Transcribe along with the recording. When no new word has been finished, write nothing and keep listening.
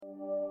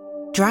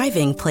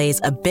Driving plays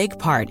a big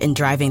part in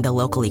driving the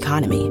local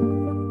economy.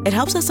 It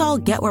helps us all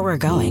get where we're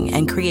going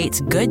and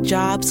creates good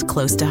jobs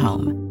close to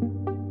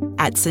home.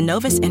 At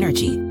Synovus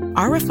Energy,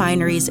 our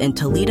refineries in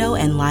Toledo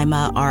and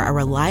Lima are a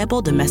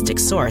reliable domestic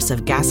source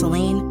of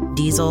gasoline,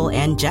 diesel,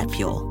 and jet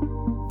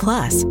fuel.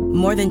 Plus,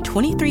 more than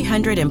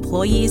 2,300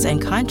 employees and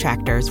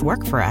contractors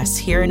work for us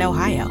here in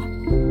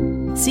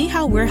Ohio. See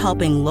how we're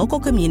helping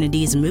local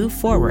communities move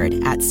forward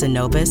at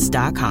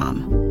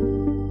Synovus.com.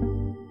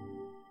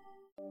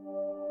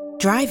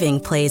 Driving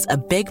plays a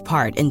big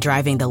part in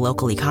driving the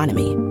local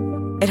economy.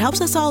 It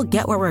helps us all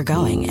get where we're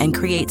going and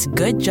creates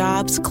good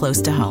jobs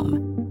close to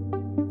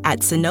home. At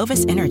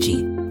Synovus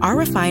Energy, our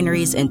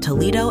refineries in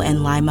Toledo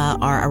and Lima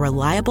are a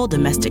reliable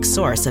domestic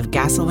source of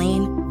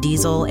gasoline,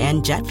 diesel,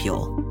 and jet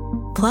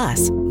fuel.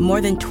 Plus,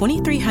 more than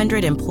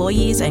 2,300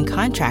 employees and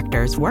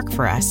contractors work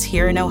for us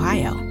here in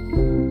Ohio.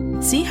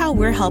 See how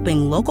we're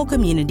helping local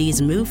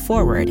communities move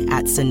forward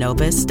at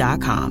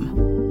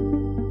Synovus.com.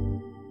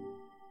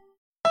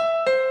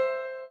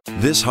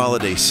 This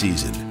holiday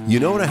season,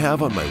 you know what I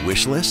have on my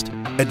wish list?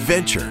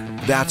 Adventure.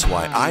 That's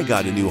why I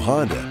got a new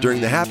Honda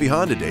during the Happy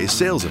Honda Days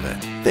sales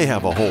event. They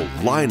have a whole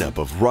lineup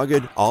of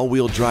rugged,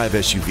 all-wheel drive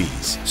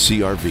SUVs,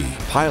 CR-V,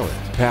 Pilot,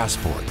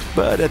 Passport.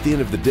 But at the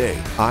end of the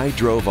day, I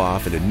drove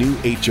off in a new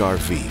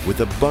HR-V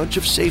with a bunch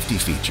of safety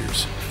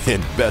features.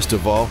 And best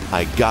of all,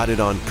 I got it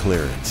on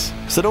clearance.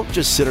 So don't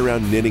just sit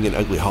around knitting an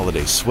ugly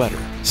holiday sweater.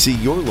 See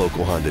your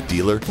local Honda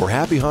dealer for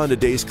Happy Honda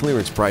Days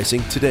clearance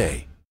pricing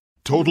today.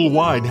 Total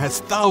Wine has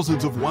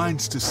thousands of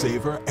wines to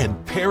savor and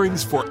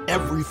pairings for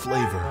every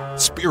flavor.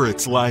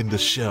 Spirits line the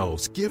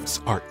shelves. Gifts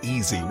are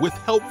easy with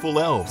helpful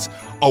elves.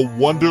 A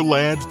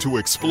wonderland to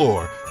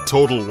explore.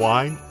 Total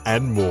Wine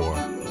and more.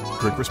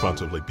 Drink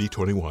responsibly.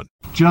 B21.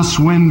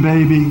 Just win,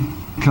 baby.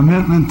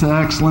 Commitment to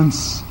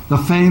excellence. The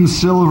famed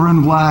silver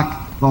and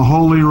black. The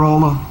holy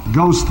roller.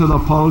 Goes to the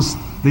post.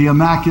 The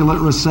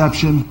immaculate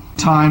reception.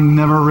 Time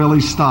never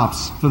really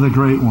stops for the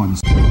great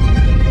ones.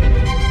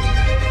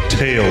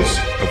 Tales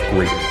of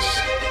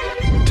greatness,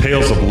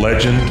 tales of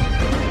legend,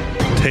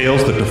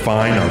 tales that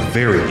define our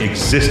very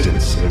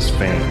existence as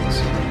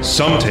fans.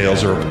 Some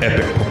tales are of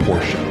epic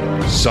proportion.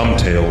 Some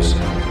tales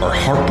are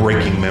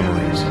heartbreaking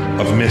memories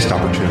of missed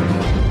opportunity.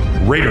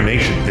 Raider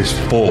Nation is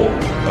full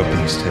of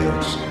these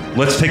tales.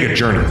 Let's take a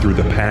journey through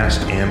the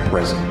past and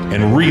present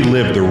and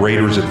relive the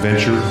Raiders'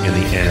 adventure in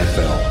the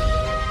NFL.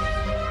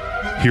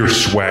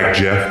 Here's Swag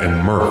Jeff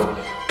and Murph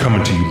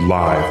coming to you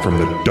live from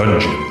the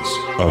dungeons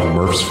of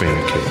Murph's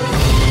Fan Cave.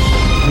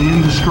 The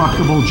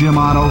indestructible Jim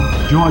Otto,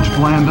 George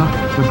Blanda,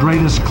 the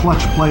greatest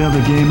clutch player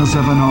the game has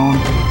ever known,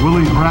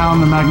 Willie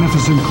Brown, the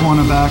magnificent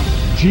cornerback,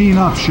 Gene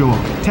Upshaw,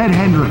 Ted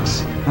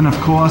Hendricks, and of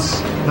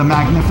course, the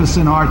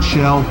magnificent Art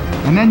Shell.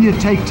 And then you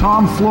take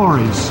Tom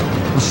Flores,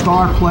 the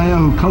star player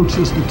who coached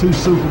us to 2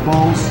 Super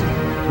Bowls.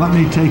 Let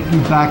me take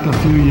you back a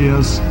few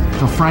years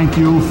to Frank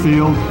Ewell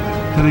Field,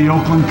 to the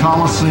Oakland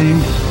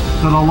Coliseum,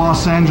 to the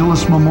Los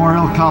Angeles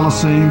Memorial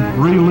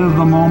Coliseum, relive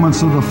the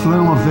moments of the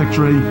thrill of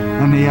victory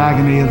and the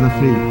agony of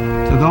defeat.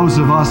 To those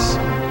of us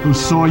who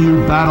saw you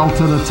battle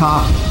to the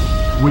top,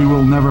 we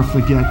will never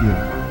forget you.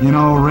 You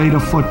know, Raider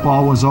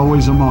football was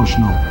always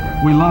emotional.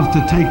 We loved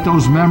to take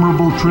those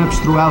memorable trips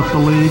throughout the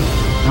league,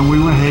 and we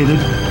were hated,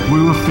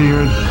 we were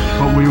feared,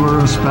 but we were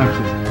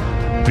respected.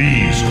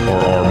 These are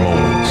our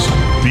moments.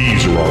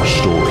 These are our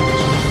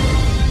stories.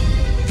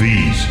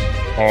 These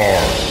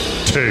are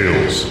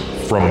Tales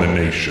from the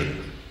Nation.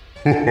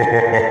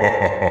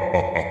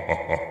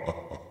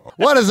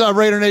 What is up,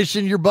 Raider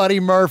Nation? Your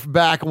buddy Murph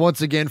back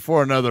once again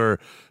for another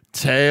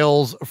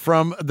Tales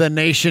from the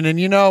Nation. And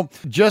you know,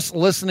 just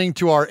listening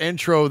to our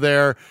intro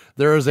there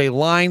is a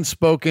line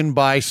spoken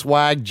by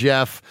Swag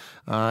Jeff,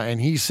 and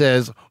he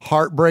says,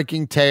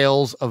 heartbreaking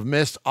tales of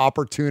missed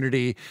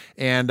opportunity.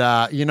 And,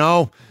 you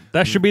know,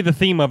 that should be the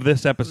theme of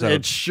this episode.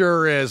 It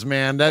sure is,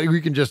 man. That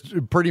we can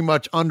just pretty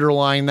much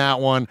underline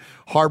that one.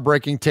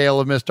 Heartbreaking tale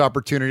of missed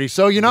opportunity.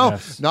 So, you know,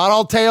 Not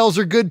all tales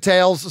are good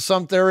tales.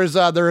 There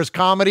is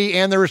comedy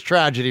and there is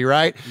tragedy,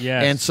 right?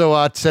 Yes. And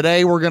so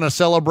today we're going to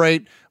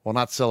celebrate. Well,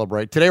 not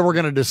celebrate. Today we're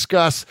going to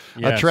discuss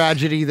a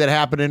tragedy that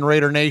happened in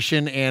Raider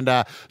Nation, and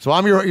so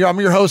I'm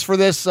your host for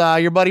this,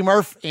 your buddy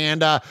Murph,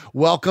 and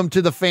welcome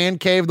to the Fan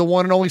Cave, the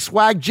one and only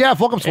Swag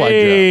Jeff. Welcome, Swag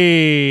Jeff.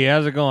 Hey,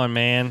 how's it going,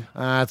 man?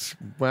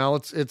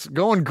 It's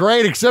going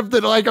great, except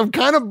that like I'm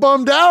kind of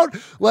bummed out.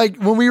 Like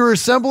when we were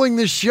assembling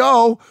this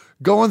show,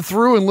 going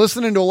through and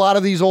listening to a lot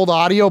of these old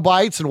audio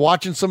bites and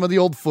watching some of the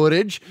old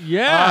footage.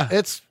 Yeah,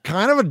 it's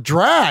kind of a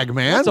drag,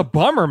 man. It's a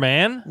bummer,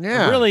 man.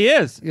 Yeah, it really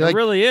is. It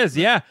really is.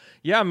 Yeah.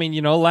 Yeah, I mean,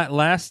 you know,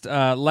 last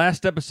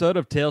episode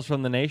of Tales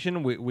from the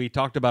Nation, we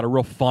talked about a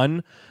real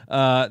fun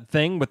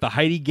thing with the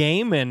Heidi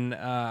game, and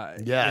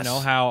you know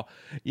how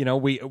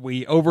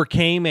we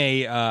overcame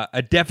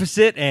a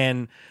deficit,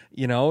 and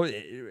you know,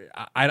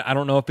 I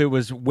don't know if it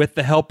was with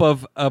the help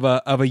of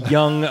a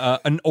young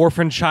an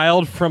orphan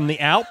child from the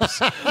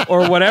Alps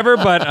or whatever,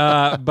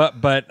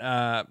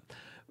 but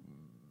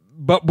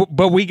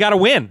we got to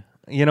win.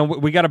 You know,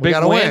 we got a big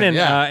win,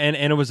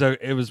 and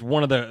it was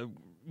one of the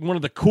one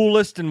of the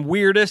coolest and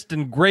weirdest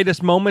and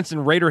greatest moments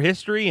in Raider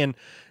history. And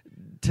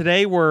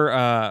today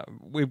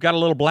we've got a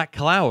little black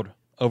cloud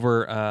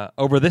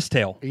over this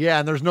tale. Yeah,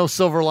 and there's no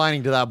silver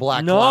lining to that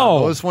black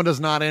cloud. This one does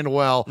not end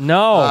well.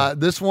 No.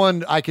 This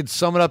one, I could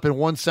sum it up in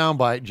one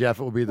soundbite, Jeff.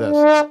 It would be this.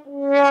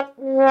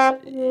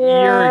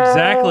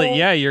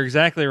 You're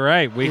exactly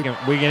right. We can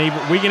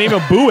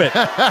even boo it.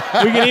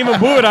 We can even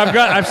boo it.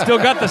 I've still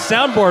got the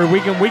soundboard. We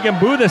can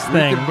boo this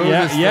thing.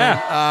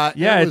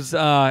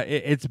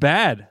 It's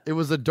bad. It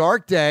was a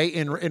dark day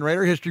in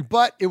Raider history,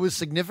 but it was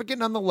significant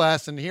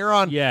nonetheless. And here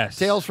on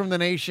Tales from the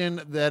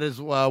Nation, that is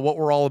what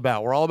we're all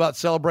about. We're all about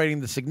celebrating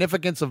the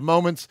significance of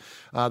moments,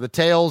 the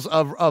tales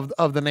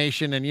of the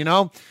nation. And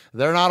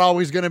they're not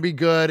always going to be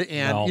good.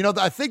 And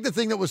I think the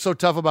thing that was so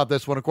tough about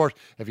this one, of course,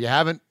 if you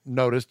haven't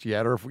noticed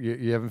yet, or if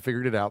you haven't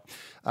figured it out,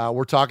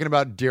 we're talking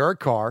about Derek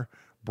Carr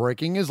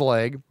breaking his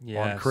leg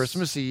on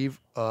Christmas Eve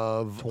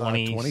of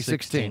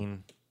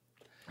 2016.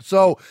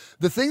 So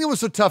the thing that was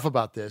so tough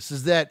about this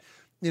is that,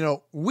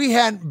 we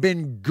hadn't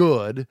been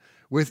good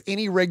with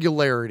any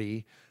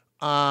regularity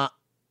in a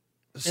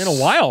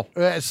while.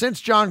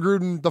 Since John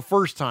Gruden the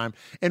first time.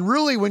 And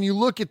really, when you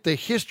look at the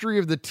history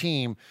of the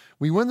team,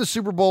 we win the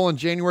Super Bowl on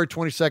January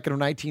 22nd of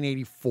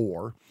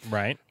 1984.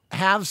 Right.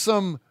 Have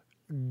some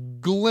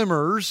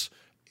glimmers,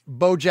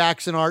 Bo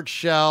Jackson, Art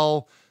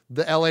Shell,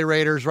 the LA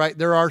Raiders, right?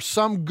 There are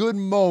some good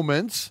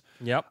moments.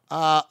 Yep.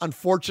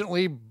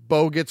 Unfortunately,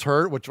 Bo gets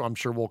hurt, which I'm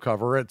sure we'll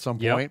cover at some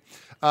point.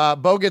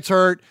 Bo gets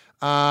hurt.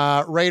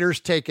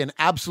 Raiders take an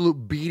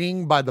absolute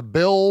beating by the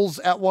Bills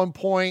at one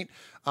point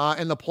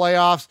in the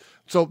playoffs.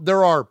 So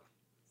there are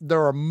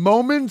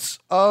moments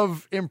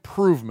of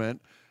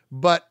improvement,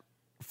 but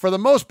for the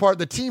most part,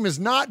 the team is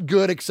not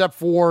good except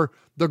for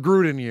the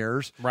Gruden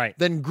years. Right.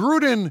 Then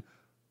Gruden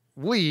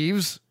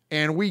leaves,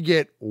 and we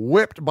get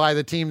whipped by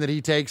the team that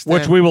he takes.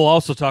 Which we will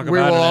also talk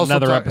about in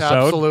another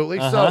episode. Absolutely.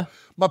 So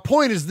my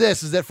point is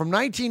this, is that from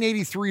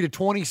 1983 to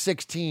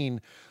 2016,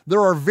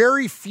 there are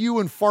very few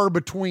and far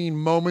between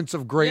moments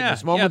of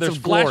greatness, moments there's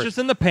of glory. Flashes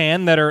in the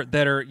pan that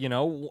are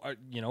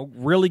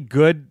really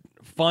good,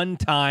 fun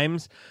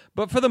times.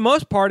 But for the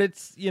most part,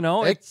 it's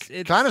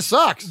kind of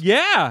sucks.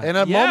 Yeah. And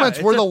at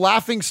moments we're the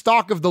laughing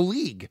stock of the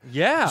league.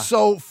 Yeah.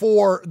 So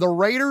for the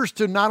Raiders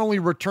to not only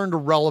return to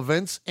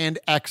relevance and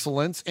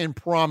excellence and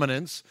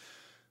prominence,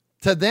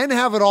 to then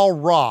have it all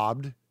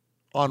robbed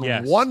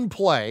on one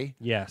play.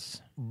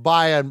 Yes.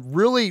 By a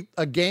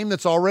game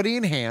that's already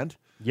in hand.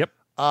 Yep.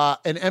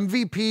 An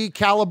MVP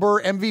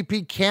caliber,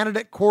 MVP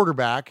candidate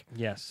quarterback.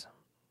 Yes.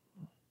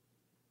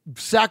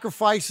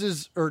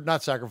 Sacrifices, or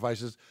not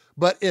sacrifices,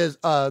 but is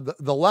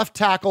the left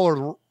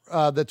tackle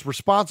that's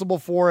responsible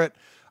for it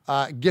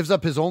gives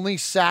up his only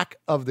sack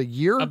of the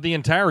year. Of the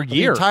entire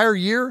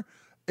year.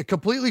 A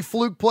completely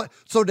fluke play.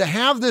 So to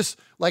have this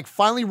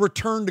finally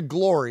return to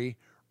glory,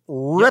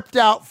 ripped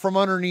out from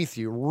underneath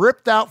you,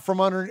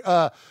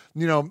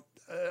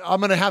 I'm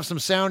going to have some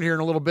sound here in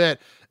a little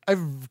bit.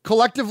 I've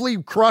collectively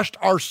crushed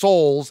our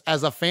souls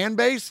as a fan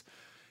base.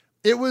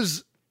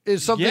 Is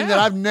something that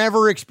I've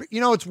never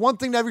experienced. It's one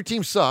thing to have your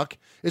team suck.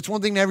 It's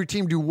one thing to have your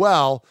team do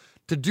well,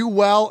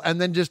 and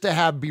then just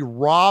to be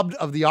robbed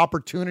of the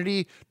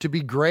opportunity to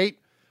be great.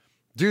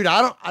 Dude,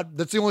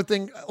 that's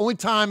the only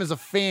time as a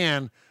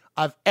fan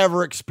I've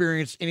ever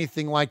experienced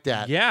anything like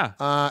that.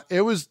 Yeah.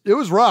 It was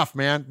rough,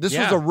 man. This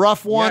was a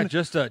rough one.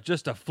 Yeah,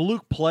 just a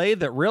fluke play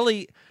that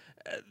really,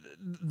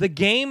 the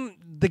game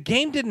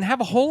didn't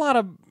have a whole lot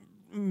of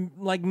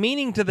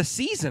meaning to the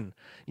season.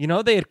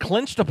 They had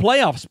clinched a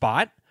playoff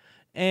spot,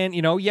 and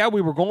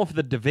we were going for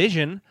the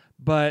division,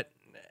 but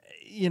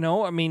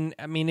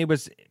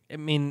the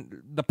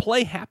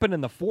play happened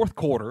in the fourth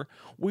quarter.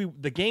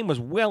 The game was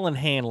well in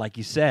hand, like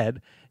you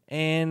said,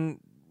 and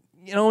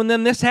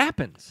then this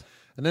happens.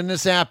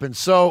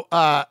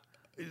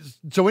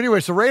 So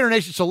anyway, Raider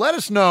Nation, so let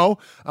us know.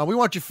 We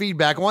want your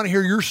feedback. I want to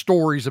hear your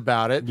stories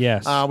about it.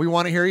 Yes. We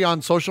want to hear you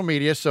on social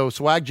media. So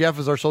Swag Jeff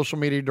is our social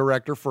media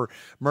director for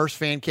Murph's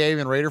Fan Cave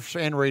and Raider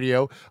Fan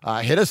Radio.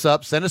 Hit us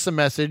up. Send us a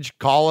message.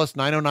 Call us,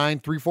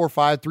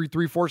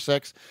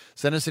 909-345-3346.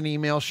 Send us an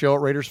email,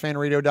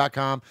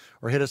 show@RaidersFanRadio.com,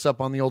 or hit us up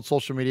on the old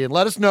social media. And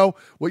let us know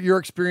what your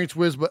experience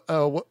was.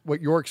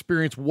 What your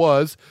experience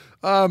was.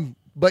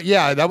 But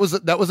yeah, that was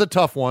a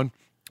tough one.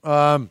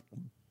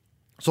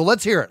 So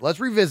let's hear it. Let's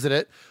revisit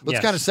it. Let's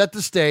kind of set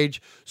the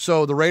stage.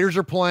 So the Raiders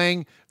are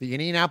playing the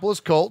Indianapolis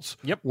Colts.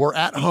 Yep. We're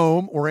at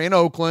home. We're in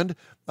Oakland.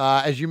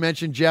 As you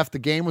mentioned, Jeff, the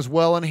game was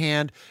well in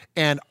hand.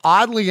 And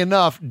oddly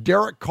enough,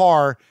 Derek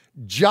Carr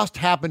just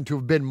happened to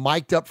have been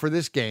mic'd up for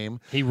this game.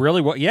 He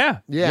really was.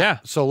 Yeah.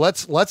 So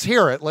let's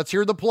hear it. Let's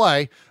hear the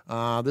play.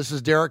 This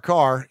is Derek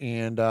Carr,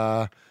 and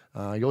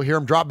you'll hear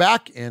him drop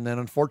back, and then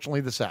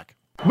unfortunately the sack.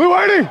 Blue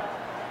Whitey,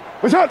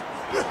 what's up?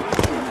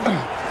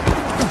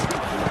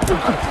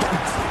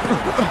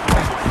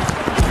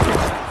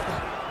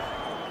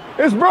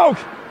 It's broke.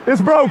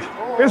 It's broke.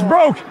 It's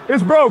broke.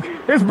 It's broke.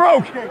 It's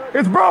broke.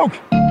 It's broke.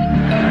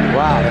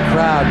 Wow, the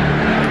crowd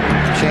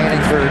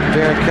chanting for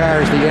Derek Carr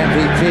as the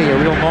MVP. A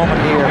real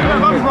moment here. I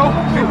love you, bro.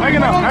 I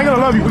ain't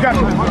gonna love you. We got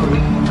you.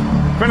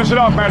 Finish it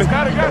off, Maddie.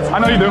 I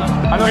know you do.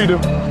 I know you do.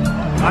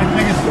 I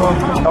think it's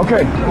broken.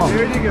 Okay, come on.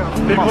 There you go.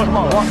 Come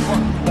on.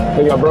 I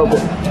think I broke it.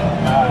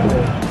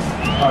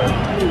 All right.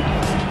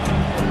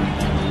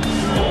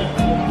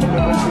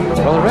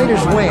 Well, the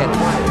Raiders win,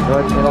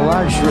 but in a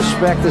large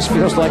respect, this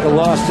feels like a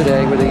loss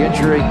today with the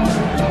injury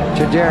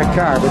to Derek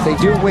Carr, but they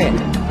do win.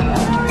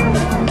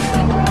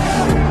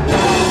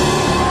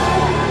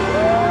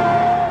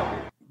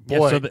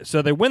 Yeah,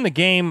 so they win the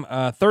game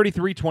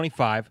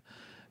 33-25.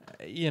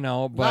 You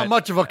know, but not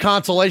much of a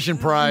consolation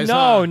prize.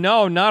 No,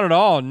 not at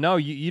all. No,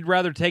 you'd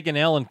rather take an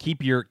L and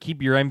keep your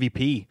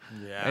MVP.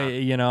 Yeah.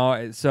 You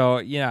know, so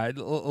yeah,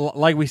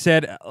 like we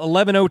said,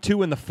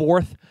 11:02 in the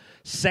fourth,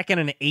 2nd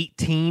and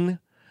 18.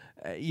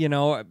 You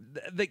know,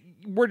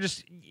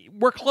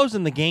 we're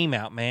closing the game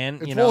out, man.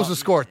 What was the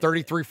score?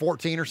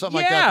 33-14 or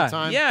something like that at the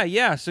time?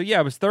 Yeah. So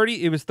yeah, it was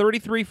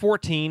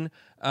 33-14.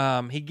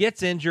 He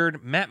gets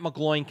injured. Matt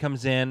McGloin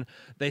comes in.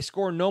 They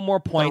score no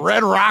more points. The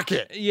Red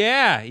Rocket.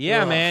 Yeah,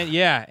 Ugh. man.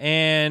 Yeah.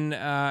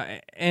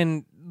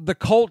 And the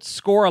Colts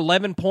score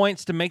 11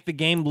 points to make the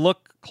game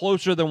look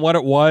closer than what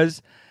it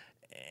was.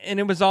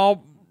 And it was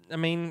all, I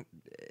mean,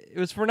 it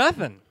was for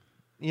nothing.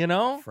 You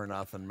know, for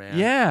nothing, man.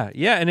 Yeah,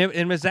 and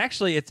it was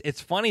actually it's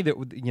funny that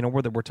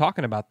we're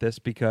talking about this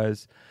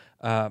because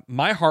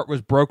my heart was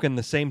broken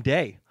the same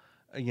day.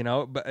 You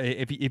know, but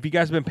if you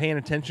guys have been paying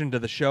attention to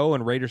the show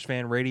and Raiders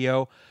Fan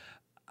Radio,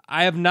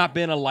 I have not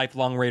been a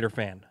lifelong Raider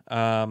fan.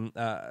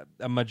 A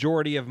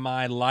majority of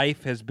my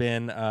life has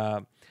been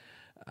I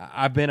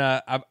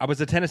was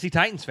a Tennessee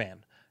Titans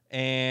fan,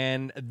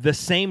 and the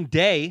same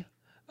day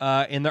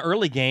in the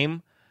early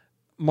game,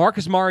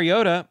 Marcus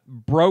Mariota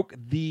broke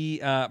the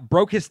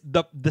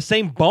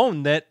same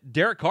bone that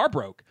Derek Carr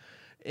broke.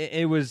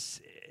 It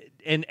was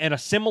in a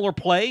similar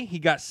play. He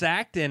got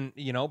sacked, and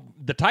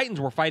the Titans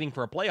were fighting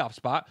for a playoff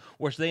spot,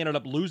 which they ended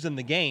up losing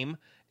the game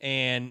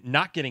and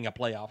not getting a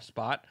playoff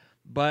spot.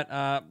 But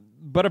a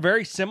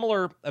very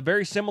similar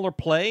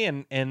play,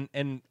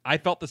 and I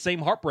felt the same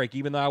heartbreak,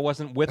 even though I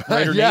wasn't with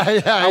Raider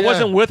Nation. I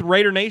wasn't with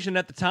Raider Nation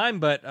at the time,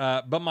 but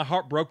my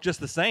heart broke just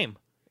the same.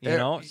 You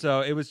know,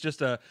 so it was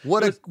just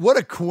what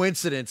a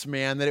coincidence,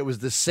 man, that it was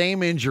the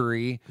same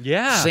injury,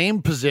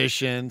 same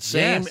position,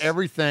 same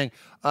everything.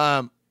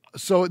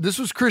 So this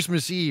was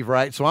Christmas Eve,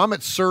 right? So I'm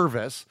at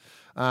service.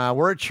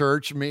 We're at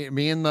church,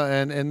 me and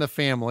the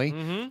family,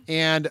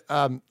 and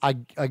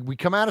we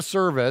come out of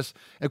service.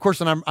 And of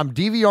course, and I'm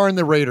DVRing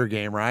the Raider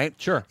game, right?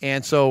 Sure.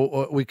 And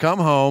so we come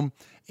home,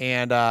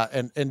 and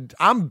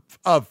I'm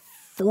a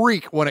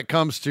freak when it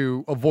comes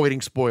to avoiding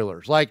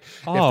spoilers. Like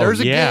if there's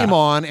a game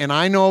on and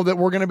I know that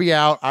we're going to be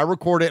out, I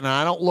record it and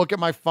I don't look at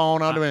my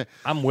phone.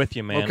 I'm with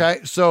you, man. Okay,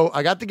 so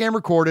I got the game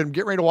recorded. I'm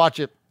getting ready to watch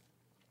it.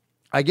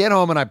 I get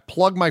home and I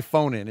plug my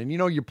phone in, and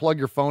you plug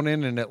your phone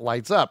in and it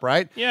lights up,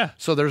 right? Yeah.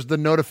 So there's the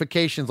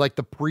notifications, like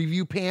the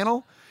preview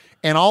panel,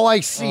 and all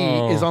I see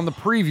is on the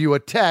preview a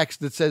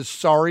text that says,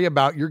 "Sorry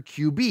about your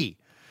QB."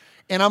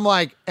 And I'm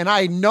like, and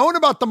I had known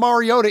about the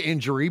Mariota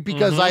injury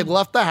because I'd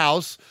left the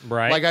house.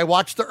 Right. Like I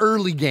watched the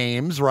early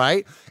games,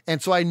 right?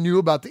 And so I knew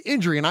about the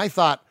injury, and I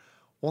thought,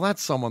 well,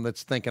 that's someone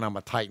that's thinking I'm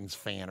a Titans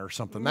fan or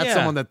something. That's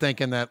someone that's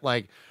thinking that,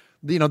 like,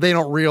 they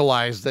don't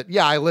realize that,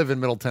 I live in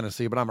Middle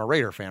Tennessee, but I'm a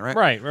Raider fan,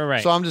 right?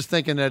 Right. So I'm just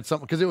thinking that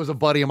something, because it was a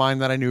buddy of mine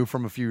that I knew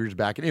from a few years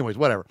back. Anyways,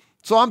 whatever.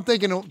 So I'm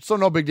thinking, so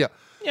no big deal.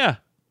 Yeah.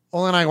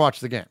 Well, then I watch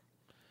the game.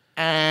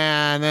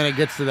 And then it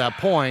gets to that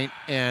point,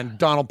 and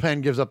Donald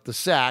Penn gives up the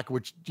sack,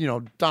 which,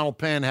 Donald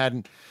Penn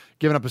hadn't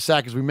given up a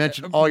sack, as we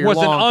mentioned, all year long.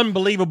 Was an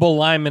unbelievable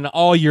lineman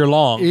all year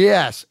long.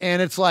 Yes. And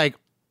it's like,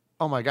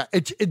 oh my God.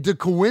 The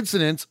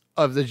coincidence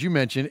of, as you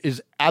mentioned,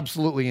 is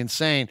absolutely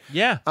insane.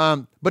 Yeah.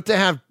 But to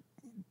have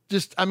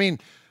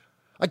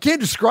I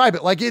can't describe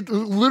it. Like, it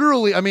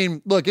literally,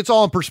 look, it's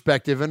all in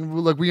perspective,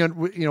 and look,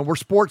 we're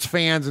sports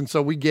fans, and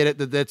so we get it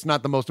that that's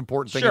not the most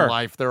important thing in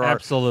life. There are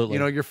absolutely,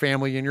 your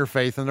family and your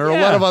faith, and there are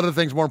a lot of other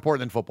things more important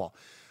than football.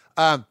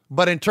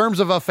 But in terms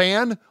of a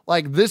fan,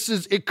 like,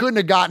 it couldn't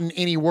have gotten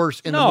any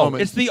worse in the moment. No,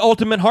 it's the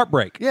ultimate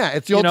heartbreak. Yeah,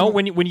 it's the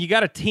ultimate. When you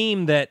got a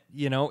team that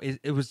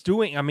it was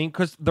doing.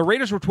 Because the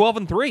Raiders were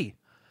 12-3.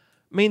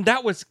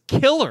 That was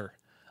killer,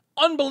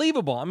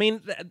 unbelievable. I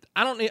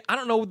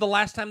don't know the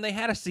last time they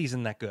had a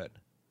season that good.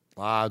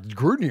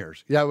 Gruden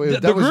years. Yeah, the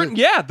Gruden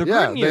years. The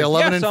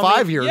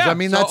 11-5 years. Yeah,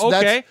 that's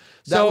okay.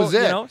 That was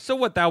it. So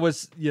what? That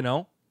was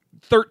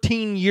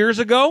 13 years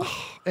ago.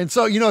 And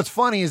so it's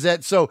funny is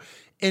that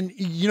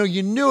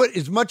you knew it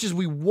as much as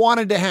we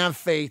wanted to have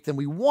faith and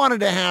we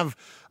wanted to have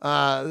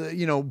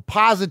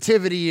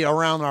positivity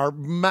around our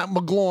Matt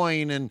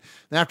McGloin, and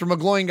after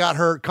McGloin got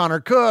hurt,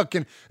 Connor Cook,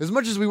 and as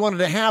much as we wanted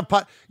to have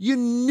you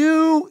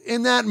knew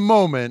in that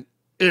moment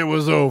it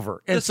was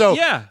over. And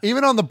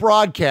even on the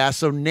broadcast,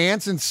 so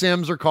Nance and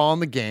Sims are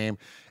calling the game.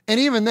 And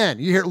even then,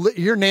 you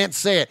hear Nance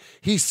say it.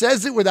 He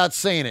says it without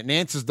saying it.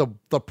 Nance is the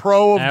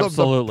pro of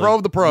the pro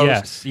of the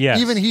pros. Yes.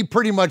 Even he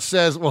pretty much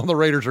says, well, the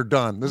Raiders are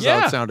done. This is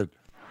how it sounded.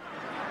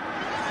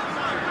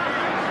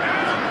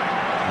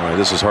 All right,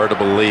 this is hard to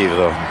believe.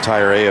 The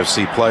entire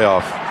AFC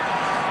playoff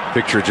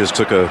picture just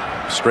took a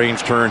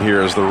Strange turn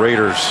here as the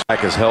Raiders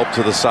back his help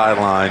to the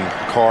sideline.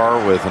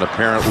 Carr with an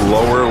apparent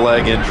lower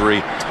leg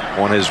injury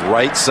on his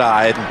right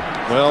side.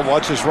 Well,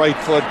 watch his right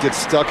foot get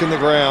stuck in the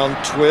ground,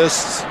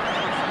 twists.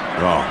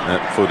 Oh,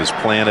 that foot is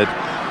planted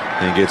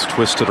and gets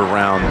twisted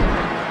around.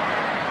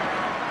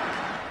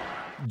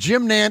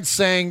 Jim Nantz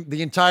saying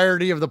the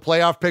entirety of the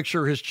playoff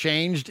picture has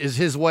changed is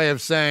his way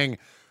of saying,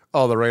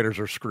 oh, the Raiders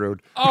are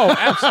screwed. Oh,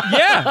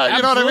 yeah.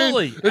 You know what I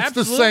mean? It's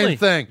the same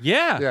thing.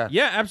 Yeah,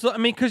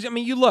 absolutely. I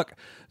mean, you look.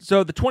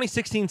 So the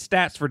 2016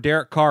 stats for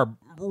Derek Carr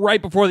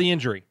right before the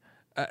injury,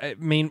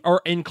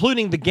 or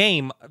including the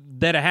game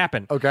that it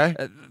happened. Okay.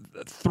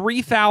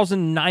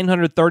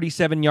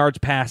 3,937 yards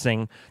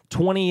passing,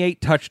 28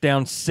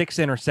 touchdowns, 6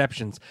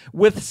 interceptions,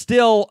 with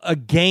still a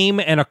game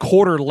and a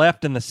quarter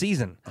left in the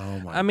season. Oh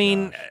my! I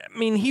mean,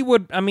 he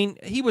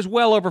was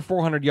well over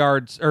 400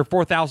 yards or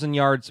 4,000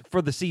 yards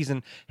for the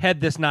season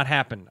had this not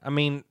happened. I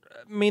mean,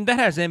 that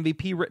has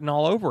MVP written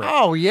all over it.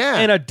 Oh, yeah.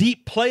 And a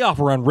deep playoff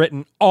run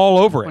written all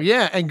over it.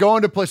 Yeah, and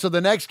going to play. So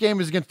the next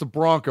game is against the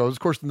Broncos. Of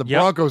course, the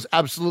Broncos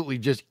absolutely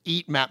just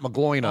eat Matt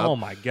McGloin up. Oh,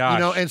 my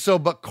gosh. And so,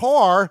 but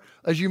Carr,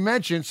 as you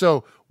mentioned,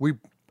 so we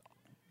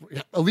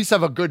at least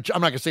have a good,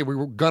 I'm not going to say we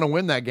were going to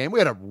win that game. We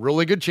had a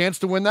really good chance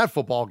to win that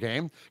football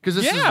game. Because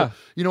this is,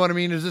 you know what I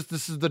mean?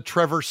 This is the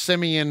Trevor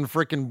Siemian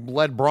freaking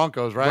led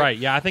Broncos, right? Right,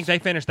 yeah. I think they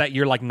finished that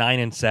year like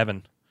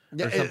 9-7.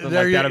 Or something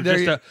like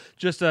that.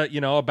 Just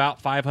a about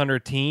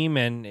 500 team,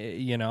 and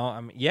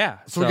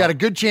So we got a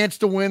good chance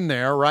to win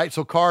there, right?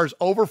 So Carr's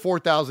over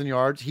 4,000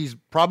 yards. He's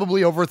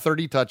probably over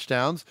 30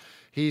 touchdowns.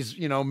 He's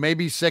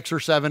maybe 6 or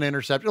 7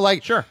 interceptions.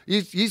 Like sure,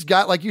 he's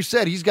got, like you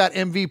said, he's got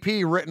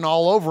MVP written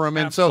all over him,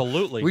 and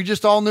absolutely. So we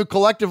just all knew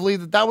collectively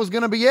that was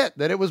going to be it.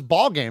 That it was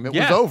ball game. It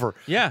was over.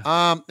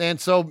 Yeah. And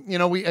so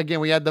we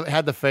had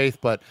the faith,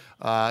 but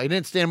he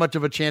didn't stand much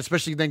of a chance,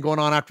 especially then going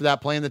on after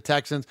that playing the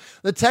Texans.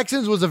 The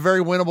Texans was a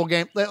very winnable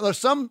game. There's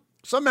some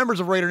members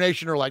of Raider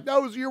Nation are like, that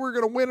was the year we were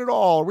going to win it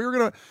all. We were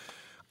going to.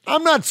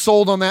 I'm not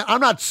sold on that.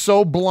 I'm not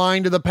so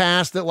blind to the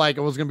past that like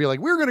it was going to be like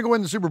we were going to go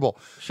win the Super Bowl.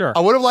 Sure. I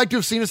would have liked to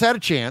have seen us had a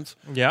chance.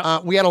 Yeah.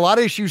 We had a lot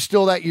of issues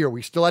still that year.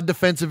 We still had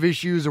defensive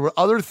issues. There were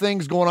other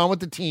things going on with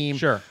the team.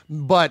 Sure.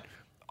 But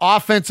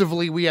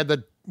offensively, we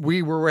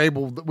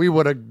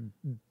would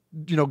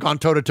have gone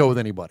toe to toe with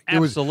anybody.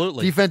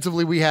 Absolutely.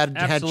 Defensively, we had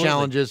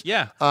challenges.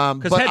 Yeah.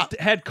 Because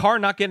had Carr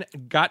not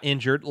got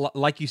injured,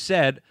 like you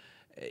said,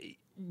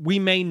 we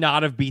may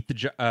not have beat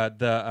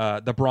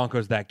the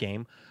Broncos that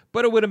game.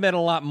 But it would have been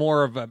a lot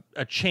more of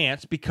a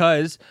chance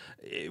because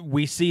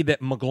we see that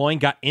McGloin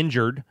got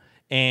injured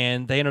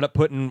and they ended up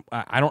putting,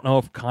 I don't know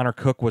if Connor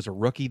Cook was a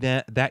rookie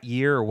that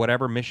year or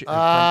whatever, from Michigan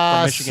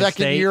second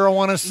State. Year, I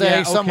want to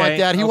say, something like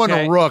that. He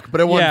wasn't a rook, but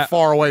it wasn't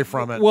far away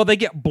from it. Well, they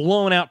get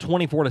blown out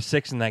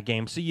 24-6 in that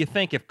game. So you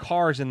think if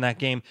Carr's in that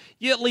game,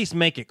 you at least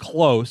make it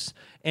close.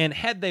 And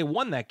had they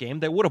won that game,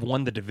 they would have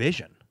won the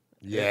division.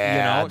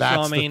 Yeah,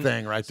 that's the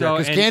thing right there.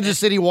 Because Kansas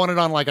City won it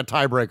on like a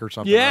tiebreak or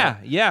something. Yeah,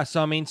 right? yeah.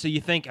 So, so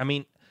you think,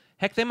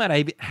 heck, they might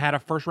have had a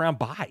first-round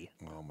bye.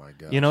 Oh, my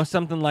God.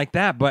 Something like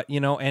that. But,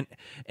 and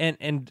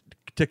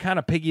to kind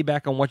of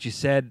piggyback on what you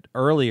said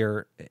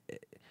earlier,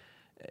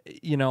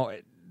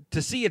 to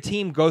see a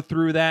team go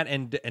through that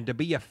and to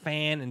be a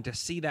fan and to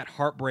see that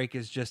heartbreak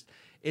is just,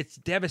 it's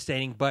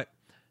devastating. But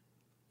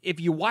if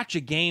you watch a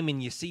game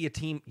and you see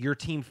your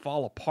team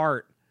fall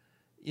apart,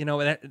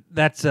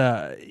 that's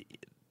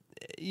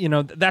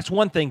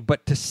one thing,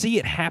 but to see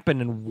it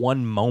happen in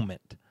one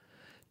moment,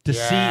 to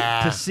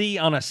see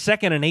on a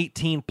 2nd and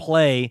 18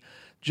 play,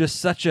 just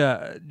such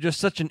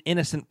an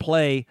innocent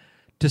play,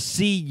 to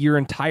see your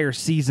entire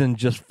season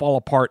just fall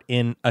apart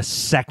in a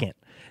second,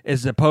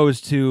 as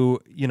opposed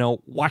to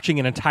watching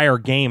an entire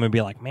game and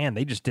be like, man,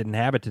 they just didn't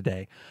have it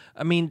today.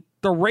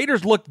 The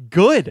Raiders looked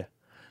good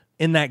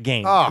in that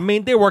game.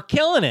 They were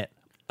killing it.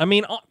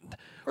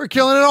 We're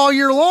killing it all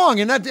year long,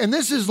 and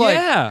this is like,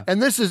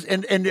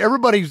 and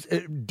everybody's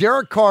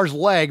Derek Carr's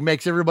leg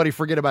makes everybody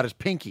forget about his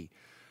pinky.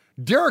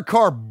 Derek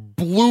Carr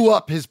blew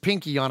up his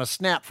pinky on a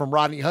snap from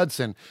Rodney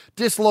Hudson,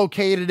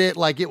 dislocated it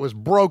like it was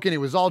broken. It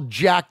was all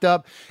jacked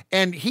up,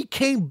 and he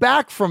came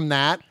back from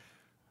that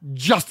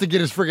just to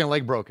get his friggin'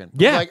 leg broken.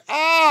 Yeah, like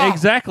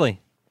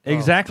exactly.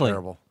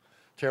 Terrible.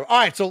 All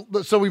right,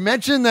 so we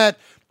mentioned that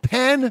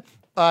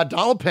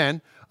Donald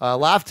Penn.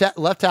 Left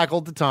tackle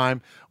at the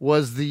time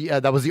was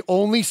that was the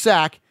only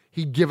sack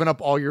he'd given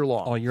up all year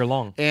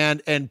long.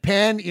 And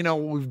Penn,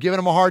 we've given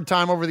him a hard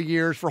time over the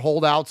years for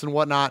holdouts and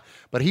whatnot,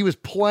 but he was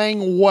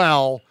playing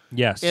well.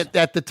 Yes.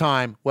 At the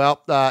time.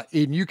 Well,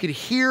 and you could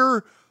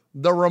hear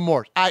the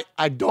remorse. I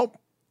don't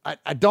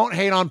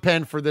hate on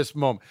Penn for this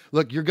moment.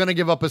 Look, you're going to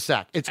give up a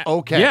sack. It's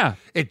okay. Yeah.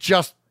 It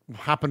just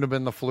happened to have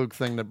been the fluke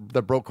thing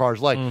that broke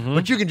Carr's leg. Mm-hmm.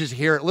 But you can just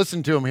hear it.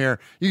 Listen to him here.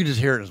 You can just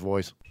hear it in his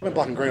voice. I've been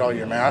blocking great all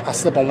year, man. I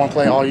slip on one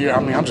play all year.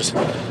 I'm just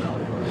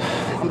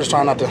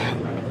trying not to.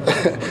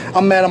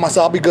 I'm mad at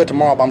myself. I'll be good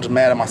tomorrow, but I'm just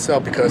mad at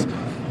myself because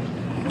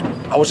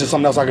I wish there's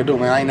something else I could do,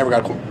 man. I ain't never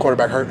got a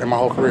quarterback hurt in my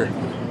whole career.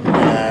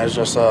 And it's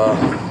just,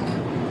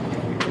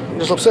 I'm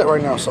just upset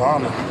right now, so I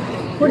don't know.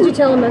 What did you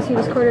tell him as he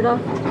was quartered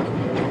off?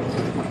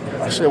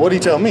 Shit, what did he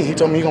tell me? He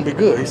told me he's going to be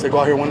good. He said, go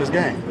out here and win this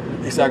game.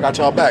 He said, I got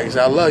y'all back. He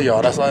said, I love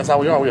y'all. That's how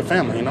we are. We're a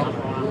family, you know.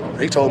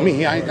 He told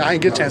me. I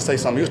didn't get a chance to say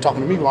something. He was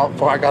talking to me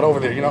before I got over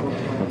there, you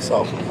know.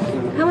 So.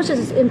 How much does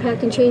this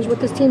impact and change what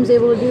this team's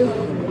able to do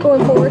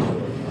going forward?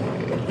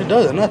 It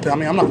doesn't. Nothing. I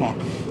mean, I'm not going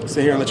to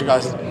sit here and let you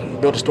guys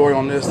build a story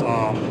on this.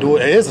 Do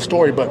it. It is a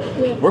story, but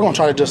we're going to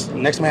try to just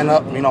next man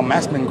up. You know,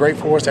 Matt's been great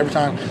for us every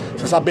time.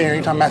 Since I've been here,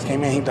 anytime Matt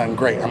came in, he's done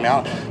great. I mean,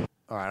 all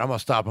right, I'm going to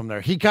stop him there.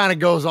 He kind of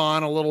goes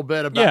on a little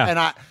bit about, and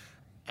I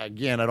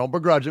don't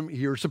begrudge him.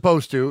 You're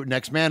supposed to.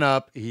 Next man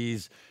up.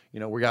 He's,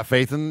 we got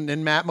faith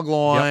in Matt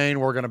McGloin. Yep.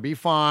 We're going to be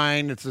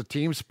fine. It's a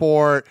team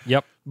sport.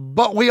 Yep.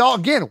 But we all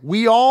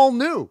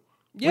knew.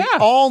 Yeah. We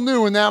all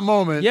knew in that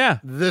moment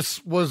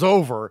this was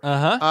over.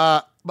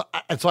 Uh-huh.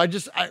 So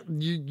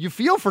you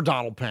feel for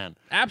Donald Penn.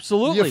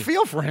 Absolutely. You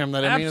feel for him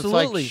that, I mean, it's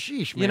like,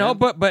 sheesh, man.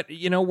 But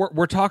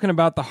we're talking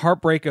about the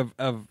heartbreak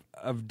of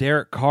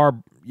Derek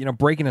Carr,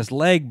 breaking his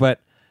leg, but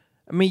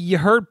I mean, you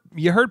heard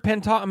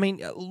Penn talk. I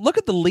mean, look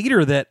at the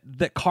leader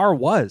that Carr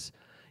was.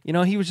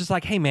 He was just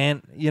like, hey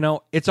man,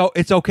 it's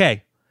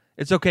okay.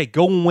 It's okay.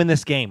 Go and win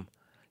this game.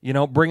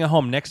 Bring it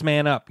home. Next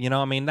man up.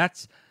 I mean,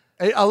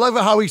 I love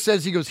how he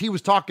says, he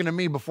was talking to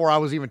me before I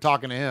was even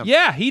talking to him.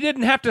 Yeah, he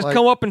didn't have to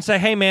come up and say,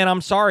 hey, man,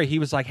 I'm sorry. He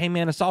was like, hey,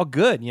 man, it's all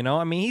good.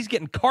 I mean, he's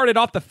getting carted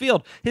off the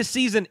field. His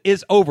season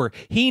is over.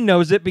 He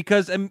knows it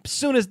because as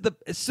soon as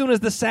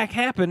the sack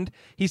happened,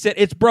 he said,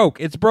 it's broke.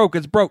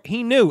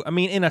 He knew. I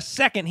mean, in a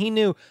second, he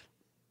knew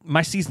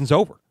my season's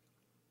over.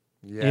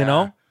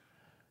 Yeah.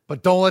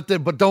 But don't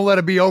let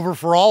it be over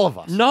for all of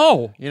us.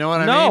 No. You know what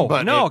I mean?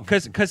 But no,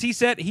 because he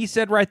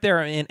said right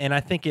there, and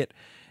I think it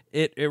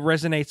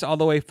resonates all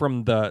the way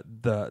from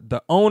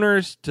the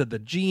owners to the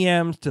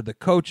GMs to the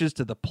coaches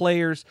to the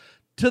players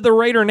to the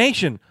Raider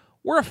Nation.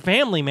 We're a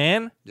family,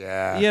 man.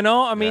 Yeah.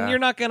 I mean, you're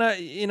not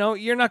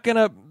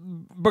gonna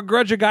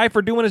begrudge a guy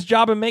for doing his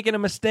job and making a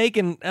mistake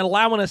and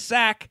allowing a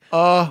sack.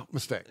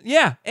 Mistake.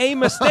 Yeah, a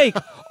mistake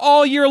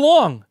all year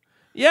long.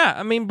 Yeah,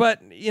 I mean, but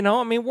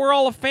we're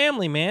all a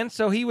family, man.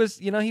 So he was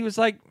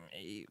like,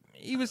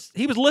 he was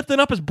lifting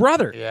up his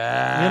brother.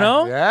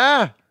 Yeah.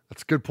 Yeah.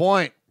 That's a good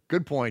point.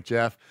 Good point,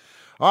 Jeff.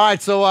 All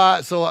right, so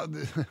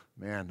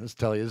man, let's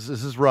tell you, this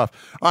is rough.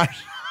 All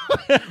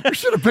right, we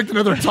should have picked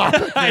another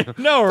topic. I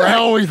know, right? The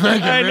hell are we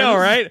thinking? I know, man?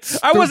 right?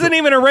 I wasn't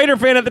even a Raider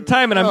fan at the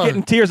time, and I'm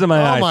getting tears in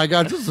my eyes. Oh my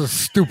God, this is a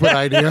stupid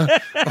idea.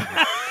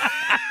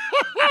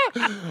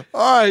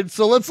 All right,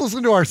 so let's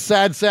listen to our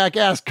sad sack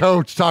ass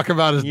coach talk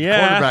about his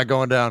quarterback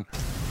going down.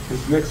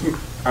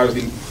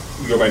 Obviously,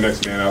 you go by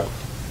next man up.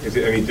 Is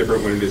it any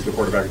different when it is the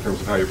quarterback in terms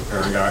of how you're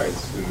preparing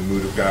guys and the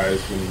mood of guys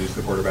when you use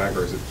the quarterback,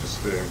 or is it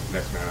just the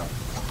next man up?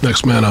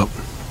 Next man up.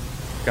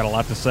 Got a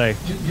lot to say.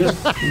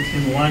 Just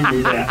in line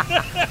with that,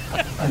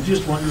 I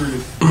just wondered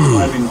if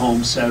driving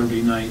home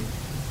Saturday night,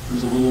 there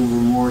was a little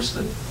remorse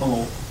that,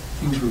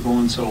 things were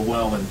going so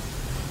well,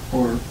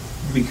 or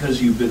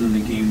because you've been in the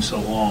game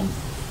so long,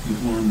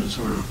 you've learned to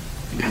sort of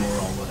ignore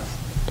all that.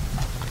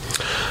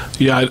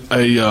 Yeah,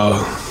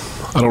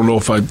 I don't know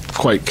if I'd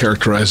quite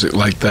characterize it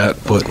like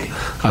that, but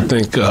I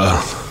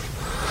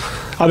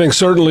think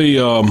certainly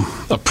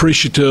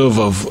appreciative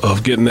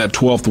of getting that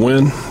 12th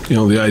win.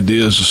 The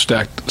idea is to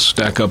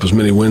stack up as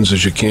many wins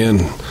as you can,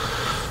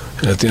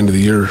 and at the end of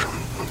the year,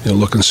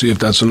 look and see if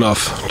that's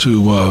enough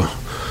to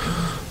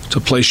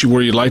place you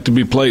where you'd like to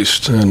be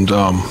placed, and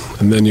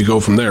then you go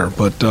from there.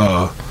 But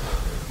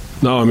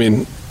no, I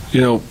mean,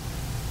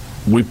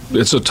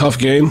 it's a tough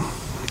game,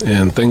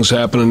 and things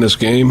happen in this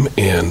game,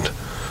 and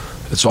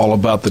it's all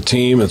about the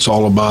team. It's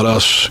all about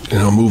us,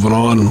 moving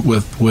on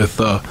with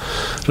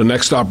the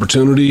next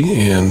opportunity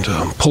and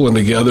pulling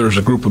together as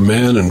a group of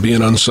men and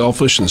being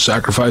unselfish and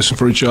sacrificing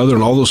for each other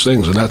and all those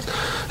things. And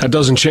that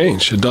doesn't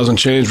change. It doesn't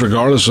change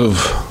regardless of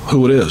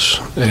who it is.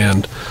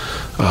 And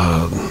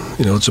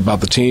it's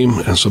about the team.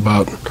 And it's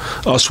about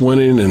us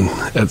winning. And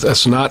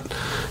that's not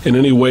in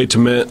any way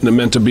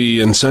meant to be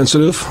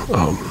insensitive.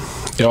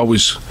 You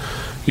always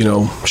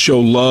show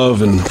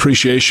love and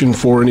appreciation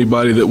for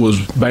anybody that was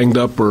banged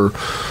up or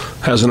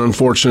has an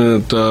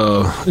unfortunate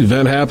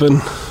event happen,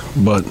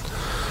 but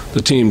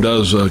the team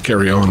does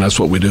carry on. That's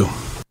what we do.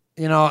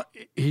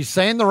 He's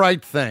saying the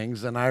right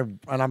things, and I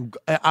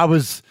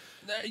was.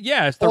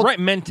 Yeah, it's the right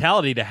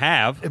mentality to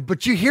have.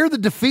 But you hear the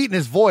defeat in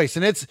his voice,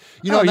 and it's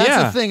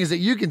that's the thing, is that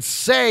you can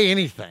say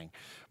anything,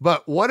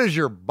 but what does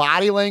your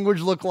body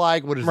language look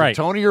like? What is the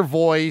tone of your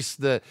voice?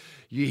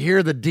 You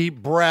hear the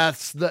deep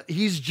breaths.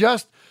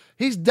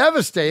 He's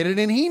devastated,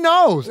 and he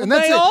knows. Well, and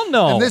that's they all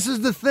know. And this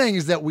is the thing,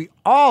 is that we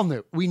all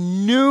knew. We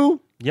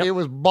knew it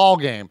was ball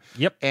game.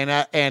 Yep.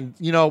 And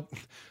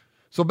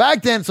so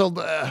back then, I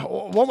got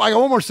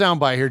one more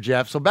soundbite here,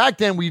 Jeff. So back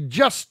then, we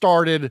just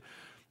started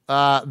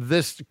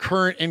this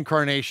current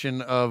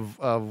incarnation of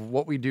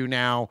what we do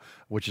now,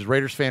 which is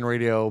Raiders Fan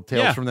Radio,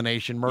 Tales from the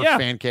Nation, Murph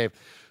Fan Cave.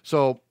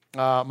 So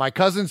My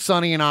cousin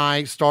Sonny and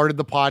I started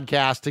the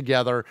podcast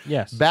together.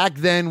 Yes. Back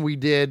then, we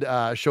did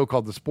a show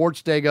called the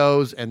Sports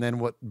Dagos, and then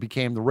what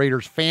became the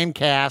Raiders Fan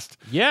Cast.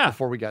 Yeah.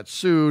 Before we got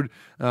sued.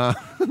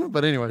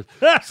 But anyways,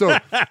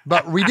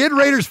 but we did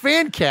Raiders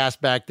Fan Cast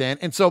back then,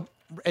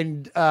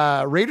 and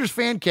Raiders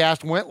Fan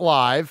Cast went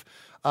live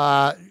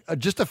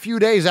just a few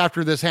days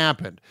after this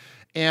happened.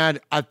 And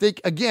I think,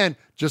 again,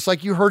 just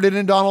like you heard it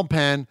in Donald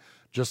Penn,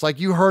 just like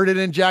you heard it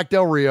in Jack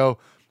Del Rio.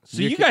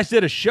 So you guys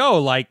did a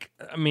show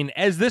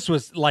as this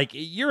was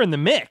you're in the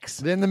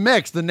mix. In the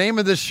mix. The name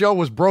of this show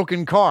was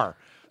Broken Car.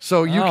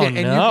 So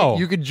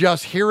you could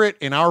just hear it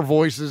in our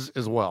voices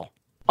as well.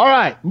 All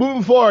right,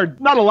 moving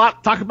forward. Not a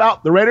lot to talk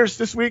about the Raiders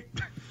this week.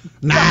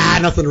 Nah,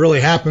 nothing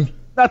really happened.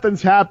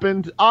 Nothing's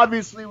happened.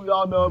 Obviously, we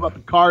all know about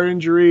the car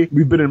injury.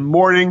 We've been in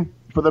mourning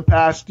for the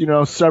past,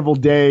 several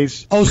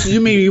days. Oh, so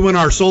you mean when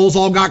our souls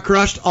all got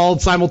crushed all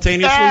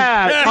simultaneously?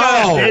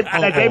 Yeah.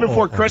 That day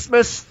before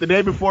Christmas, the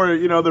day before,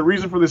 the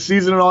reason for the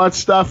season and all that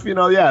stuff,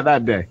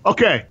 that day.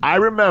 Okay, I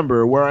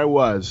remember where I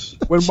was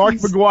when Mark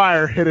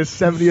McGwire hit his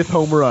 70th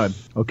home run,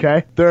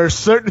 okay? There are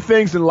certain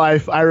things in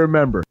life I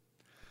remember.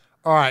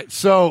 All right,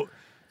 so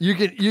you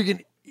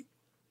can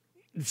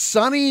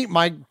Sonny,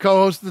 my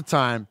co-host at the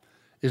time,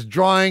 is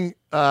drawing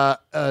a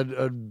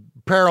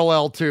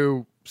parallel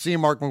to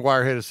seeing Mark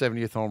McGwire hit a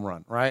 70th home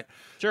run, right?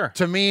 Sure.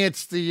 To me,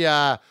 it's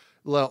the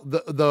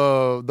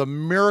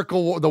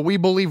miracle, the We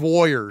Believe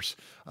Warriors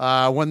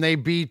when they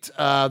beat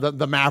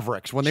the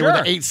Mavericks, when they were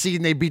the 8 seed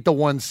and they beat the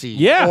 1 seed.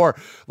 Yeah. Or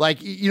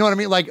you know what I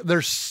mean? Like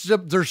there's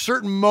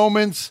certain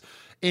moments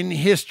in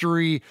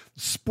history,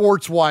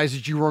 sports-wise,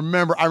 that you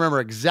remember. I remember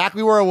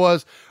exactly where I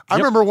was. I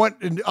remember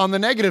on the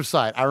negative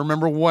side, I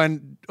remember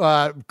when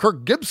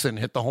Kirk Gibson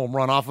hit the home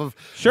run off of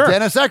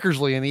Dennis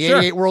Eckersley in the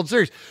 88 World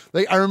Series.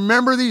 I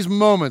remember these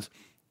moments.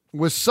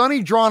 With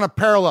Sonny drawing a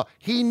parallel,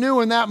 he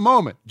knew in that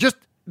moment,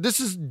 this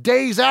is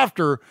days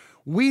after,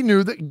 we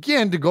knew that,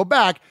 again, to go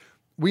back,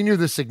 we knew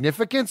the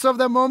significance of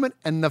that moment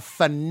and the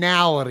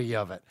finality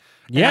of it.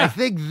 Yeah. And I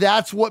think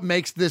that's what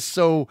makes this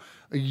so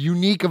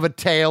unique of a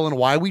tale and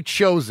why we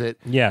chose it.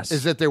 Yes.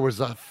 Is that there was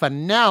a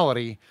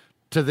finality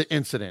to the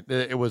incident.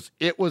 It was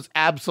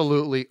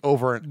absolutely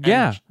over.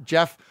 And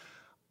Jeff,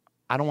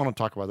 I don't want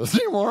to talk about this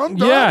anymore. I'm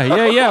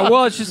done. Yeah.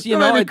 Well, it's just,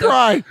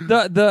 cry.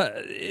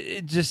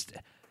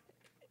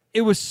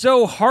 It was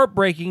so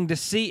heartbreaking to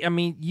see.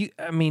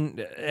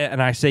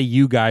 And I say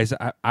you guys,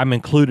 I'm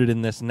included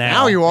in this now.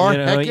 Now you are.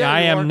 Heck yeah,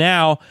 I am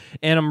now,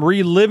 and I'm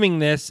reliving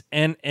this,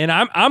 and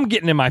I'm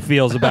getting in my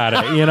feels about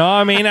it.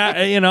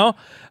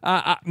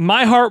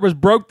 My heart was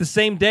broke the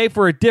same day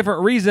for a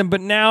different reason,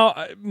 but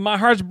now my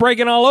heart's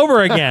breaking all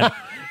over again.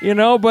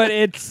 But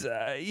it's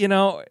but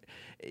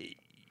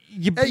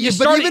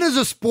even as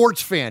a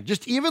sports fan,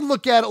 just even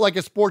look at it like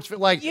a sports fan,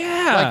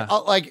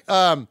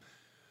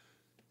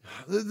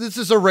 this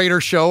is a Raider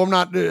show. I'm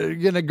not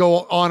going to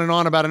go on and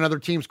on about another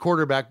team's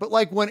quarterback, but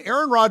like when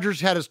Aaron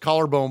Rodgers had his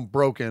collarbone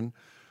broken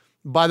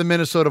by the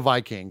Minnesota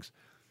Vikings,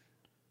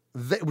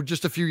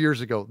 just a few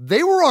years ago,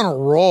 they were on a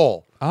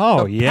roll.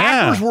 Oh, the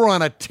Packers were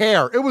on a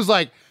tear. It was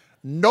like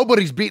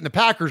nobody's beating the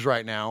Packers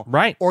right now,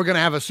 right? Or going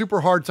to have a super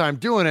hard time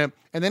doing it.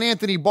 And then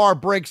Anthony Barr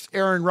breaks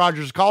Aaron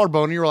Rodgers'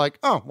 collarbone, and you're like,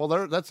 oh, well,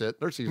 that's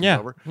it. Their season's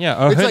over.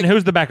 Yeah.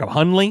 Who's the backup?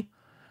 Hundley?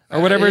 Or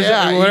whatever it is.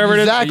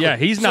 Yeah,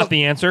 he's not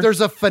the answer. There's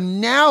a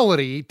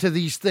finality to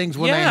these things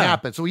when they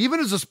happen. So even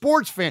as a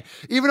sports fan,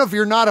 even if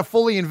you're not a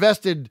fully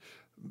invested,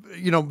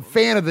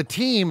 fan of the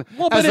team,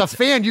 as a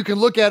fan, you can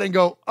look at it and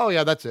go, oh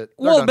yeah, that's it.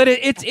 But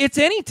it's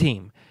any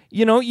team.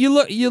 You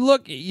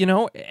look,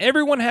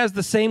 everyone has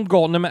the same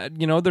goal.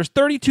 There's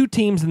 32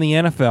 teams in the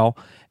NFL.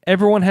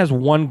 Everyone has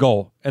one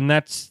goal, and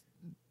that's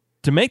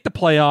to make the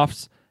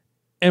playoffs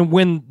and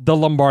win the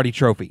Lombardi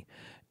Trophy.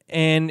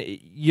 And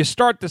you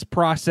start this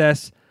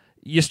process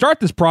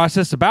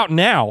about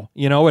now,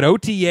 at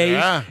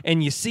OTAs,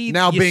 and you see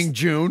being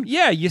June.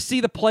 Yeah, you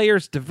see the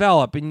players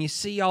develop, and you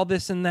see all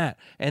this and that,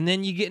 and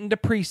then you get into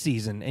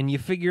preseason, and you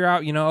figure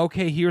out,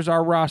 okay, here's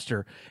our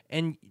roster,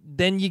 and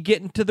then you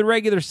get into the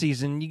regular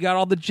season. You got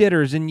all the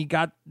jitters, and you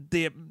got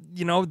the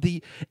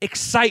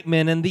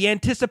excitement and the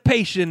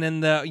anticipation,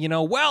 and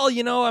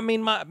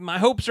my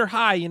hopes are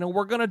high.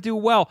 We're gonna do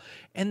well,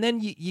 and then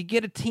you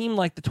get a team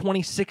like the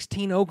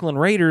 2016 Oakland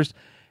Raiders.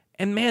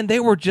 And man, they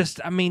were just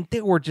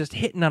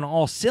hitting on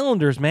all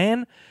cylinders,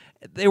 man.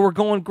 They were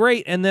going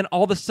great. And then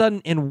all of a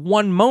sudden, in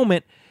one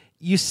moment,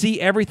 you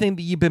see everything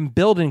that you've been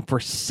building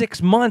for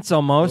 6 months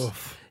almost.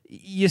 Oof.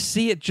 You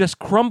see it just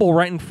crumble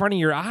right in front of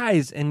your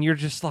eyes. And you're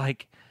just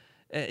like,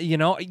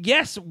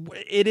 yes,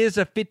 it is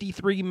a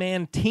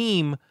 53-man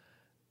team,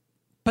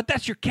 but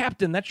that's your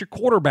captain. That's your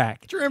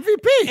quarterback. It's your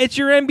MVP. It's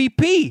your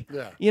MVP.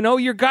 Yeah.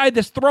 Your guy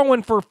that's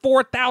throwing for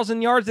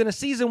 4,000 yards in a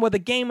season with a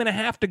game and a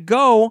half to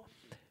go.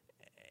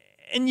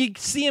 And you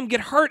see him get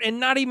hurt, and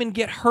not even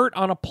get hurt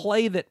on a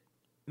play that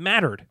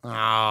mattered.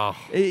 Oh,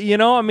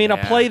 a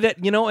play that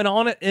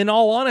in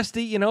all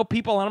honesty,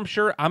 people. And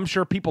I'm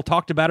sure people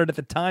talked about it at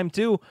the time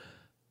too.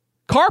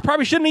 Carr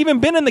probably shouldn't have even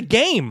been in the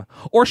game,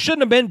 or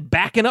shouldn't have been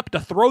backing up to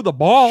throw the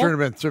ball. Should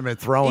have been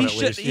throwing at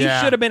least. He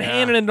should have been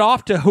handing it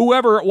off to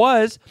whoever it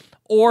was,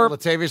 or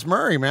Latavius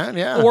Murray, man,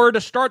 yeah. Or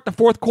to start the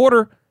fourth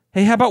quarter,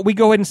 hey, how about we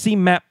go ahead and see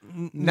Matt?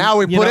 Now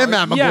we put in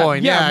Matt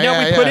McGloin.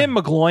 Now we put in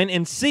McGloin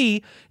and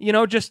see,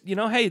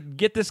 hey,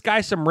 get this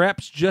guy some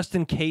reps just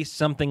in case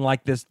something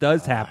like this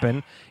does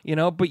happen,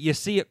 but you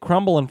see it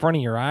crumble in front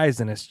of your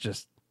eyes, and it's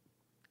just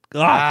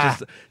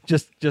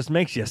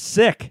makes you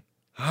sick.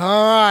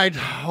 All right.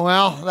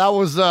 Well,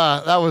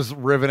 that was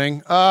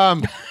riveting.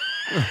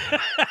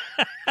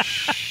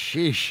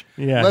 Sheesh.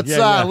 Yeah.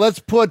 Let's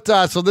put.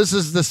 So this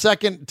is the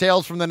second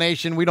Tales from the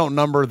Nation. We don't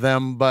number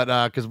them,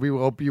 but because we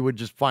hope you would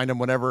just find them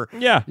whenever.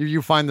 Yeah.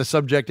 You find the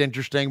subject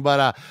interesting.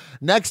 But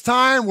next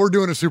time we're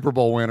doing a Super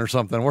Bowl win or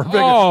something. We're big.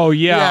 Oh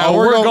yeah.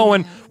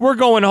 We're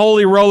going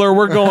holy roller.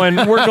 We're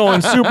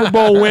going Super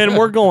Bowl win.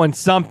 We're going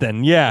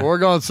something. Yeah. We're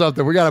going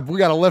something. We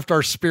gotta lift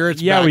our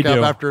spirits back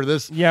up after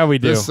this. Yeah, we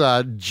do. This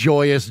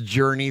joyous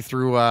journey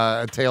through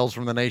Tales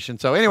from the Nation.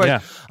 So anyway,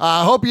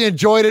 hope you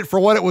enjoyed it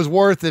for what it was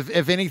worth.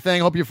 If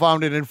anything, hope you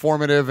found it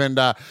informative. And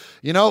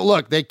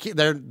look,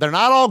 they're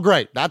not all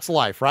great. That's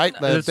life, right?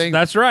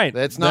 That's right.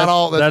 It's not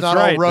all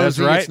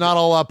rosy. It's not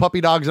all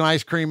puppy dogs and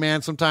ice cream,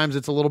 man. Sometimes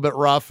it's a little bit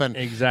rough, and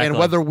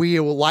whether we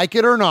will like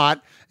it or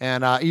not,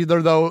 and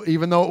even though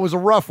it was a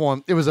rough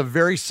one, it was a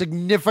very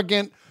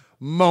significant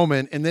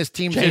moment in this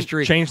team's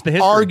history. Changed the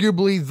history.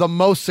 Arguably the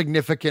most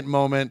significant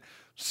moment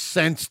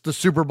since the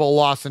Super Bowl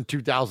loss in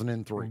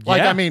 2003.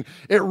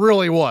 It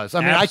really was.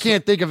 I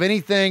can't think of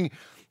anything.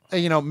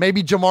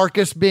 Maybe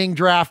Jamarcus being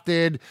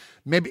drafted.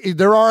 Maybe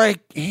there are a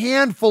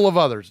handful of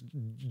others.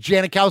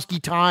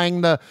 Janikowski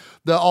tying the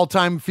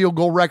all-time field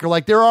goal record.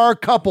 Like, there are a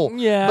couple.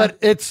 Yeah.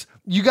 But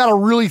you got to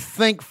really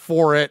think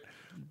for it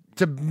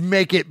to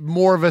make it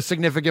more of a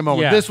significant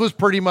moment. Yeah. This was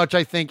pretty much,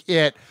 I think,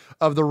 it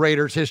of the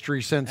Raiders'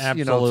 history since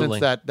absolutely.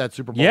 since that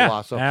Super Bowl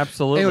loss. So,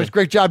 absolutely. Anyways,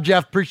 great job,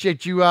 Jeff.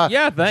 Appreciate you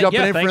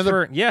jumping in for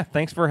another.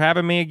 Thanks for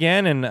having me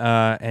again,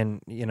 and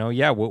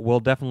we'll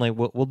definitely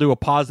we'll do a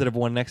positive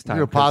one next time.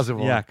 Do a positive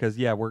one. Yeah, because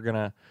we're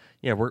gonna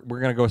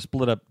go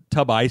split a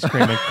tub of ice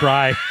cream and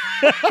cry.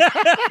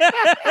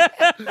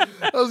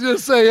 I was gonna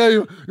say,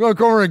 you want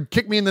to come over and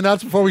kick me in the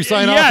nuts before we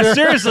sign off? Yeah, here?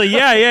 seriously.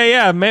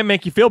 Yeah. May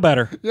make you feel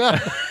better. Yeah.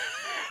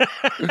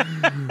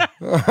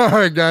 All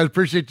right, guys.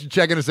 Appreciate you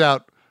checking us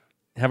out.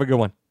 Have a good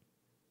one.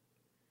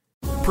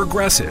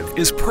 Progressive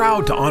is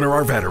proud to honor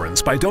our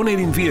veterans by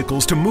donating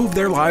vehicles to move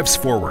their lives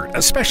forward,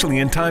 especially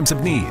in times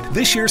of need.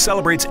 This year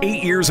celebrates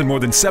 8 years and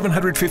more than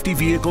 750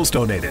 vehicles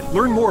donated.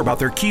 Learn more about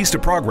their Keys to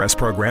Progress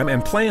program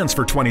and plans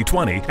for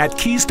 2020 at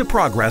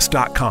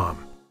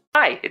keystoprogress.com.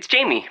 Hi, it's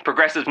Jamie,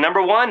 Progressive's #1,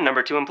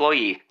 #2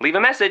 employee. Leave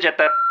a message at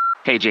the...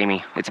 Hey,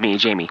 Jamie, it's me,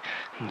 Jamie.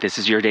 This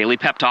is your daily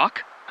pep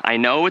talk. I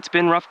know it's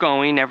been rough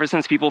going ever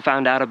since people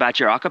found out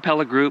about your a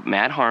cappella group,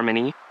 Mad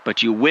Harmony,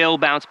 but you will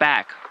bounce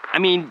back. I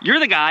mean,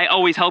 you're the guy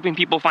always helping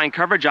people find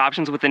coverage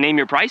options with the Name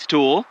Your Price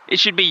tool. It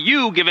should be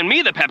you giving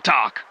me the pep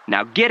talk.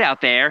 Now get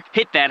out there,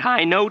 hit that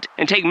high note,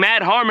 and take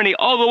Mad Harmony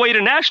all the way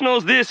to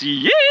nationals this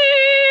year!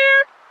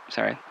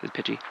 Sorry, it's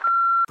pitchy.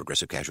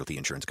 Progressive Casualty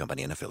Insurance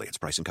Company and Affiliates.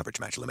 Price and coverage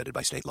match limited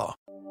by state law.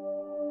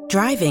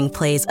 Driving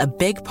plays a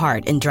big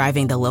part in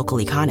driving the local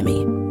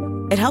economy.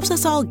 It helps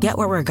us all get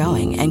where we're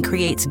going and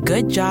creates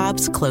good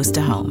jobs close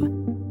to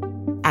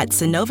home. At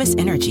Synovus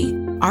Energy,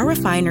 our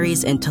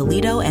refineries in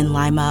Toledo and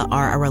Lima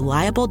are a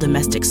reliable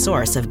domestic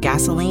source of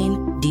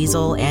gasoline,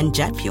 diesel, and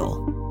jet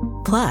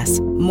fuel. Plus,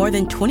 more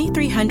than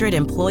 2,300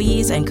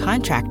 employees and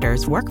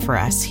contractors work for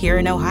us here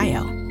in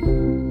Ohio.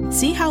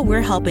 See how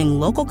we're helping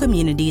local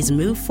communities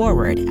move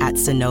forward at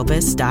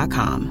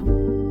Synovus.com.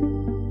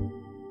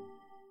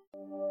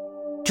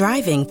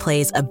 Driving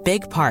plays a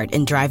big part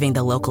in driving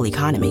the local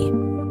economy.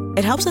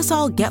 It helps us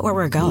all get where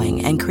we're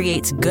going and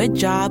creates good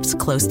jobs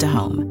close to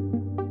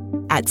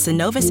home. At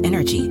Synovus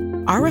Energy,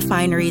 our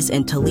refineries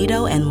in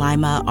Toledo and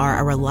Lima are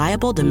a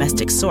reliable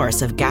domestic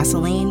source of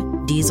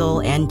gasoline,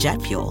 diesel, and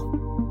jet fuel.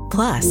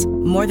 Plus,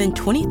 more than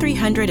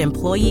 2,300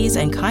 employees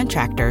and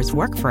contractors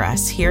work for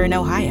us here in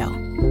Ohio.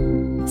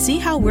 See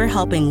how we're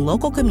helping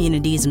local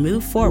communities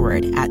move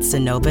forward at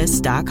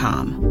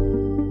Synovus.com.